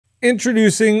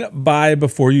Introducing Buy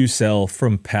Before You Sell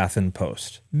from Path and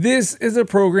Post. This is a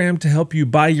program to help you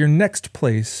buy your next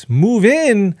place, move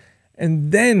in,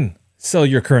 and then sell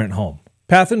your current home.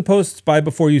 Path and Post's Buy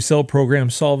Before You Sell program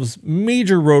solves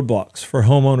major roadblocks for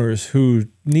homeowners who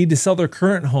need to sell their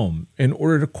current home in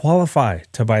order to qualify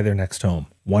to buy their next home.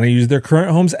 Want to use their current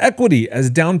home's equity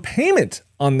as down payment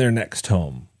on their next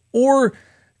home, or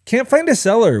can't find a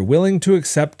seller willing to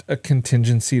accept a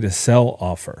contingency to sell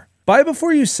offer. Buy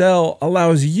Before You Sell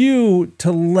allows you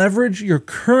to leverage your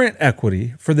current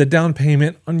equity for the down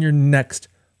payment on your next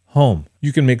home.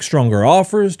 You can make stronger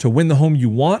offers to win the home you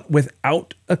want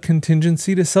without a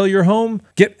contingency to sell your home.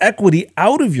 Get equity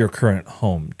out of your current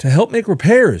home to help make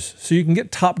repairs so you can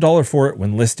get top dollar for it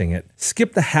when listing it.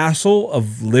 Skip the hassle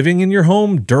of living in your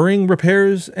home during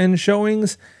repairs and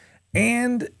showings.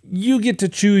 And you get to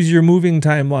choose your moving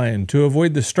timeline to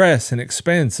avoid the stress and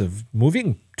expense of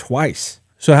moving twice.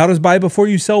 So how does Buy Before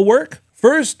You Sell work?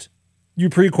 First, you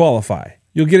pre-qualify.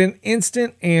 You'll get an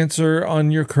instant answer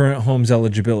on your current home's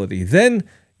eligibility. Then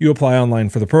you apply online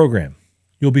for the program.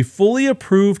 You'll be fully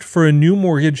approved for a new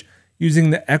mortgage using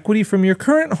the equity from your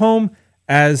current home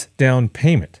as down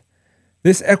payment.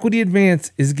 This equity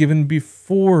advance is given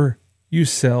before you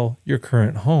sell your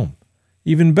current home.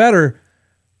 Even better,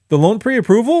 the loan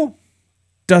pre-approval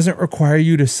doesn't require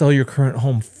you to sell your current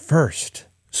home first.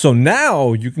 So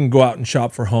now you can go out and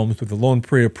shop for homes with a loan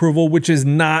pre-approval, which is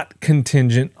not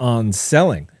contingent on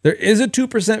selling. There is a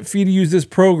 2% fee to use this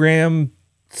program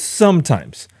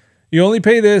sometimes. You only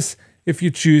pay this if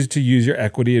you choose to use your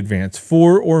equity advance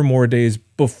 4 or more days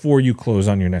before you close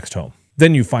on your next home.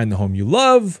 Then you find the home you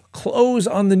love, close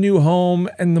on the new home,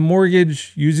 and the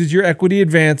mortgage uses your equity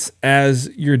advance as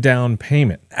your down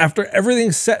payment. After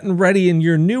everything's set and ready in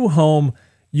your new home,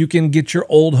 you can get your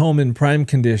old home in prime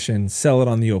condition, sell it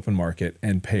on the open market,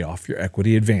 and pay off your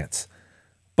equity advance.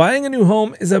 Buying a new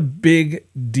home is a big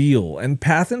deal, and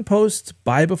Path and Post's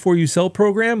Buy Before You Sell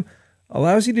program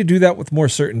allows you to do that with more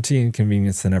certainty and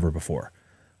convenience than ever before.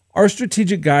 Our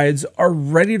strategic guides are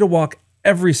ready to walk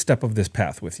every step of this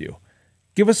path with you.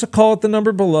 Give us a call at the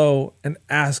number below and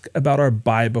ask about our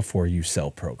Buy Before You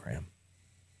Sell program.